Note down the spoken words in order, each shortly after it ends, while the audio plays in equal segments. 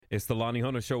It's the Lonnie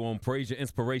Hunter Show on Praise Your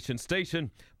Inspiration Station.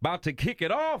 About to kick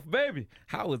it off, baby.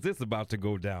 How is this about to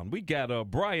go down? We got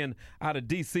Brian out of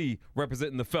D.C.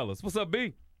 representing the fellas. What's up,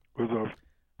 B? What's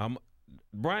up?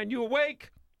 Brian, you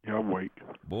awake? Yeah, I'm awake.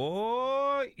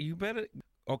 Boy, you better.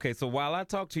 Okay, so while I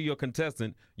talk to your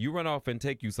contestant, you run off and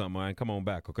take you something, man. Come on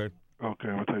back, okay? Okay,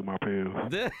 I'm going to take my pills.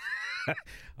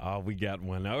 Oh, we got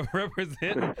one now.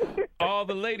 Representing all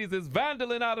the ladies is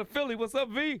Vandalin out of Philly. What's up,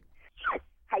 V?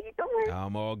 How you doing?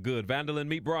 I'm all good. Vandalin,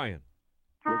 meet Brian.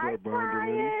 What's Hi, up,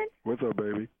 Brian? What's up,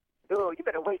 baby? Oh, you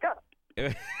better wake up. All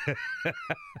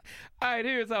right,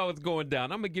 here's how it's going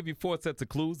down. I'm going to give you 4 sets of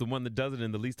clues. The one that does it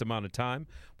in the least amount of time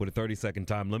with a 30-second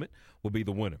time limit will be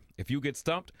the winner. If you get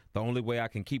stumped, the only way I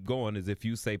can keep going is if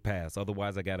you say pass.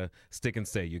 Otherwise, I got to stick and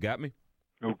stay. You got me?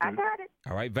 Okay. I got it.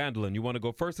 All right, Vandalin, you want to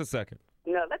go first or second?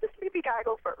 No, let the sleepy guy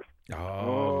go first. Oh,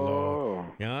 Lord.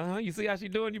 Yeah, you see how she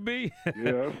doing, you B?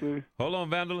 Yeah, I see. Hold on,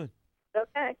 Vandalin.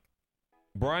 Okay.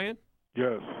 Brian?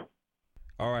 Yes.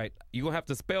 All right, you're going to have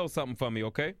to spell something for me,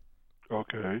 okay?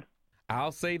 Okay.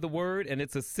 I'll say the word, and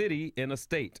it's a city in a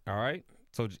state, all right?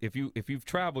 So if you've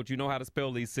traveled, you know how to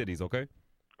spell these cities, okay?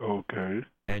 Okay.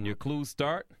 And your clues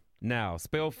start now.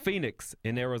 Spell Phoenix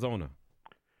in Arizona.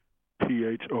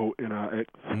 Phonix.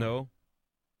 No.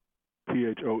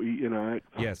 Thoenix.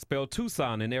 Yes, spell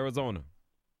Tucson in Arizona.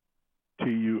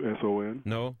 Tuson.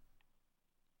 No.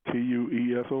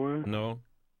 Tueson. No.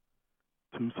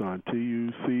 Tucson.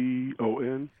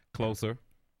 Tucon. Closer.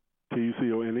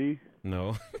 Tucone.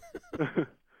 No.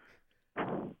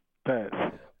 Pass.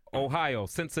 Ohio,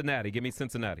 Cincinnati. Give me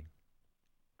Cincinnati.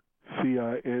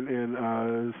 Cinnic.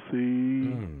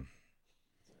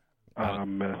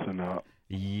 I'm messing up.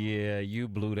 Yeah, you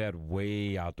blew that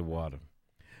way out the water.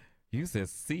 You said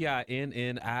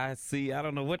Cinnic. I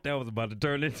don't know what that was about to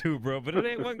turn into, bro, but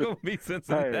it wasn't going to be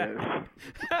Cincinnati.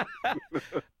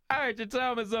 All right, your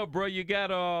time is up, bro. You got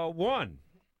one.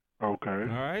 Okay. All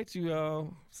right,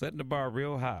 you setting the bar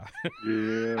real high.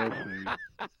 Yeah, I see.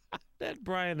 That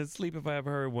Brian is asleep if I ever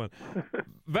heard one.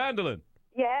 Vandalin.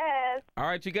 Yes. All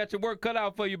right, you got your work cut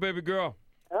out for you, baby girl.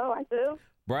 Oh, I do.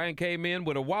 Brian came in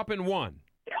with a whopping 1.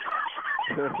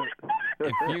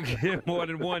 If you get more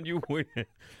than 1, you win.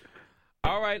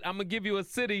 All right, I'm going to give you a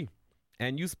city,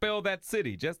 and you spell that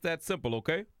city. Just that simple,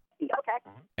 okay? Okay.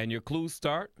 And your clues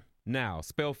start now.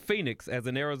 Spell Phoenix as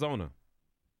in Arizona.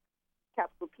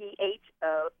 Capital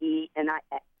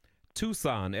P-H-O-E-N-I-X.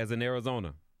 Tucson as in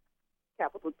Arizona.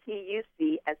 Capital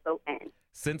T-U-C-S-O-N.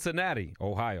 Cincinnati,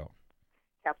 Ohio.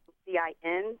 Capital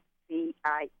C-I-N-C-I-N-N-A-T-I.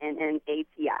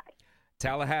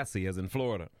 Tallahassee as in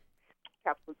Florida.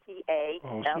 Capital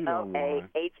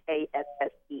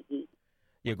T-A-L-L-A-H-A-S-S-E-E.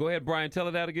 Yeah, go ahead, Brian. Tell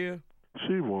her that again.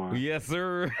 She won. Yes,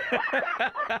 sir.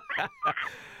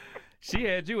 She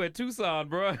had you at Tucson,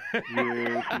 bro.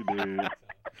 Yeah, she did.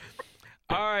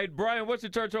 All right, Brian, what's your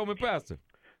church home and pastor?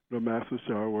 The Master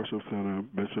Shower Worship Center,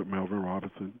 Bishop Melvin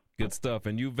Robinson. Good stuff.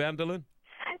 And you, Vandalin?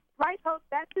 Right Hope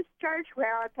Baptist Church,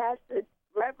 where our pastor,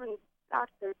 Reverend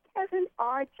Dr. Kevin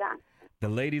R. Johnson. The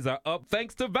ladies are up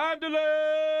thanks to Vandalin.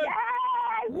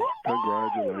 Yay!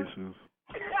 Congratulations.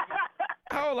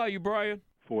 How old are you, Brian?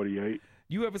 48.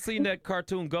 You ever seen that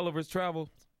cartoon Gulliver's Travel?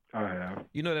 I have.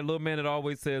 You know that little man that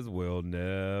always says, "We'll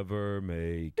never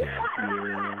make it."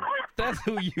 Yeah. That's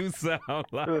who you sound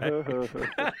like. All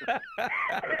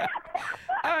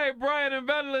right, Brian and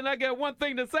Vandalin, I got one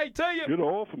thing to say to you. Get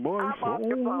off my I'm off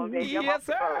your phone, baby. I'm Yes, off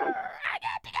your phone. sir. I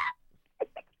got to go.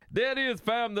 There it is,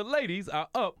 fam. The ladies are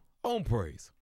up on praise.